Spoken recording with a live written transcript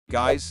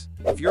Guys,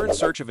 if you're in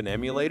search of an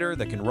emulator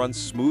that can run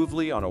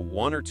smoothly on a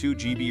 1 or 2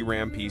 GB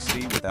RAM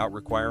PC without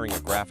requiring a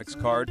graphics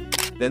card,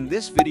 then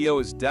this video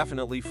is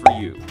definitely for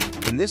you.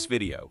 In this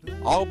video,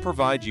 I'll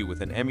provide you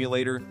with an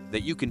emulator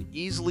that you can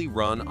easily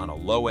run on a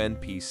low-end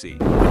PC.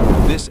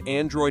 This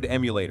Android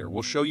emulator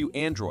will show you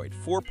Android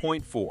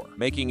 4.4,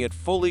 making it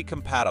fully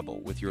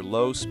compatible with your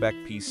low-spec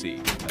PC.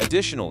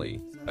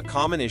 Additionally, a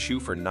common issue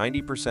for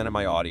 90% of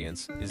my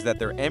audience is that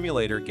their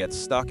emulator gets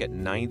stuck at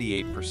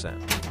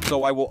 98%.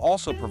 So I will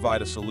also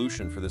provide a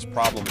solution for this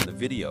problem in the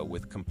video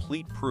with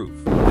complete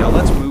proof. Now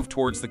let's move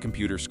towards the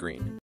computer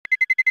screen.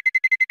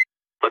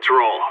 Let's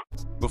roll.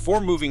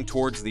 Before moving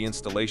towards the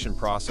installation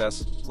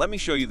process, let me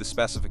show you the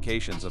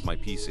specifications of my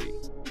PC.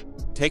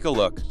 Take a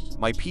look.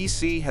 My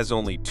PC has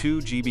only 2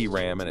 GB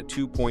RAM and a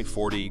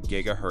 2.40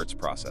 GHz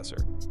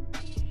processor.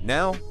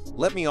 Now,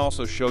 let me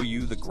also show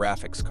you the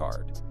graphics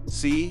card.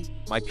 See,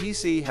 my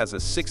PC has a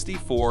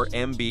 64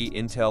 MB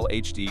Intel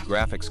HD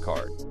graphics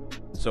card.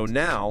 So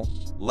now,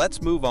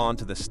 let's move on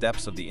to the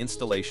steps of the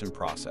installation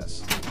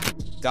process.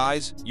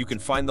 Guys, you can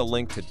find the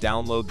link to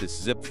download this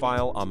zip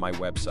file on my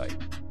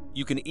website.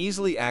 You can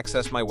easily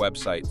access my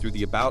website through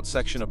the About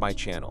section of my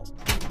channel.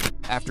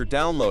 After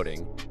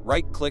downloading,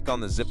 right-click on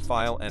the zip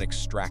file and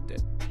extract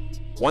it.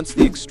 Once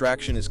the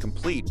extraction is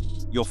complete,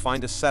 you'll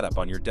find a setup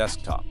on your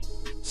desktop.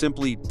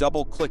 Simply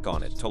double-click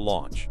on it to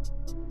launch.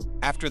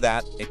 After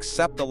that,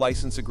 accept the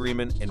license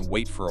agreement and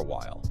wait for a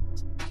while.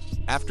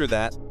 After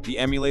that, the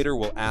emulator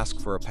will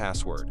ask for a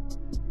password.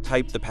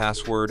 Type the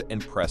password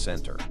and press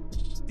enter.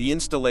 The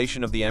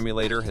installation of the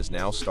emulator has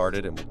now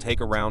started and will take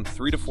around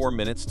 3 to 4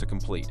 minutes to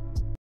complete.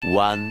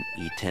 One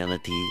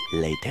eternity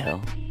later.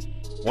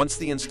 Once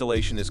the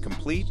installation is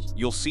complete,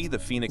 you'll see the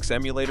Fenix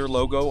Amulator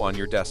logo on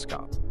your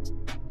desktop.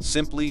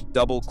 Simply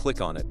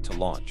double-click on it to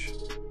launch.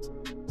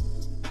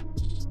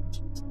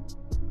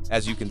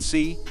 As you can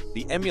see,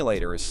 the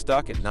emulator is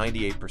stuck at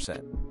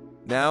 98%.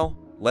 Now,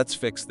 let's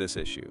fix this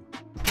issue.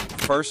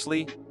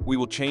 Firstly, we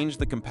will change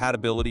the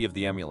compatibility of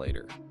the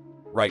emulator.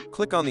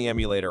 Right-click on the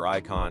emulator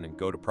icon and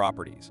go to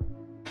Properties.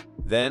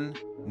 Then,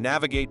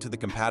 navigate to the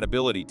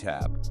Compatibility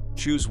tab.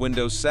 Choose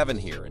Windows 7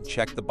 here and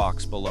check the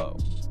box below.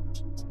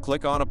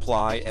 Click on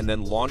Apply and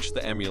then launch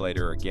the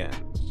emulator again.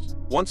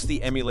 Once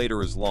the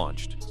emulator is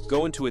launched,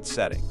 go into its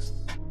settings.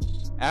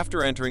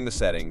 After entering the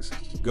settings,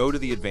 go to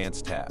the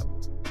Advanced tab.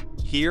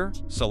 Here,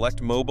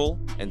 select Mobile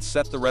and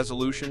set the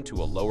resolution to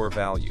a lower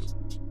value.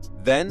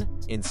 Then,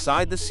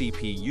 inside the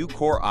CPU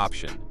core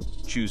option,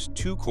 choose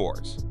 2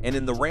 cores, and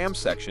in the RAM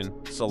section,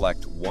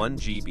 select 1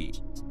 GB.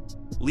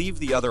 Leave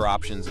the other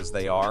options as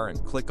they are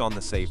and click on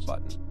the Save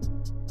button.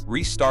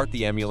 Restart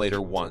the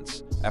emulator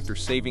once after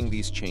saving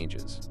these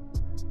changes.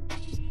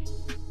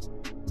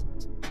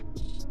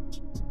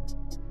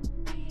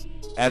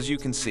 As you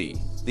can see,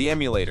 the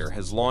emulator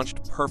has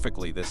launched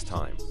perfectly this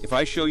time. If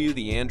I show you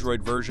the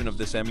Android version of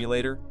this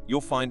emulator,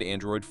 you'll find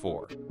Android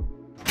 4.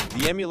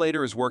 The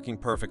emulator is working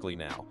perfectly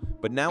now,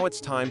 but now it's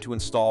time to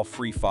install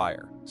Free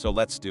Fire, so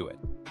let's do it.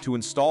 To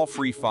install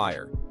Free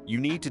Fire, you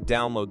need to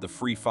download the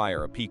Free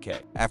Fire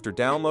APK. After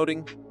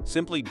downloading,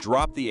 simply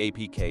drop the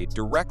APK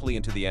directly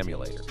into the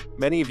emulator.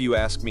 Many of you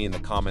ask me in the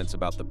comments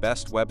about the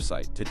best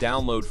website to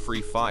download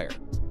Free Fire.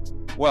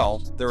 Well,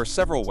 there are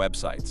several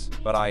websites,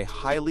 but I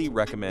highly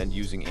recommend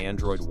using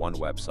Android One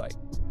website.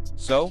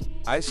 So,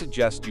 I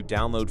suggest you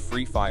download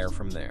Free Fire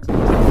from there.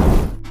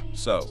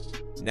 So,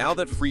 now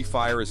that Free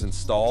Fire is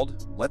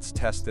installed, let's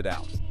test it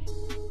out.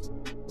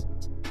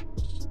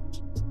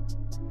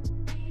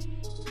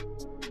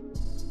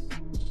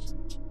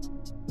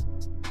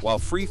 While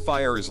Free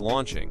Fire is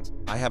launching,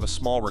 I have a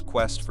small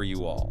request for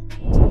you all.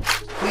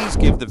 Please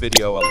give the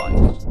video a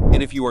like,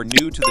 and if you are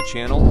new to the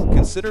channel,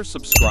 consider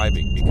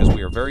subscribing because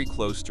we are very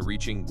close to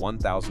reaching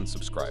 1,000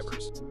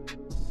 subscribers.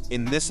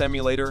 In this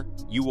emulator,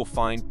 you will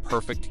find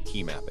perfect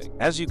key mapping.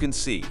 As you can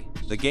see,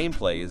 the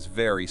gameplay is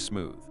very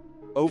smooth.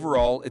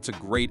 Overall, it's a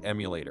great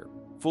emulator,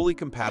 fully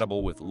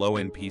compatible with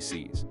low-end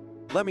PCs.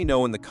 Let me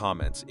know in the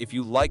comments if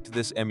you liked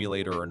this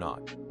emulator or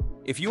not.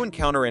 If you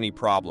encounter any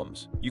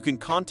problems, you can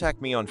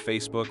contact me on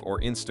Facebook or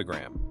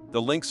Instagram.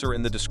 The links are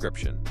in the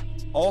description.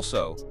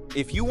 Also,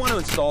 if you want to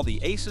install the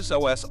Asus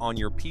OS on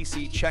your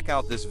PC, check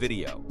out this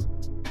video.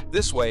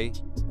 This way,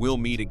 we'll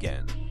meet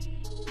again.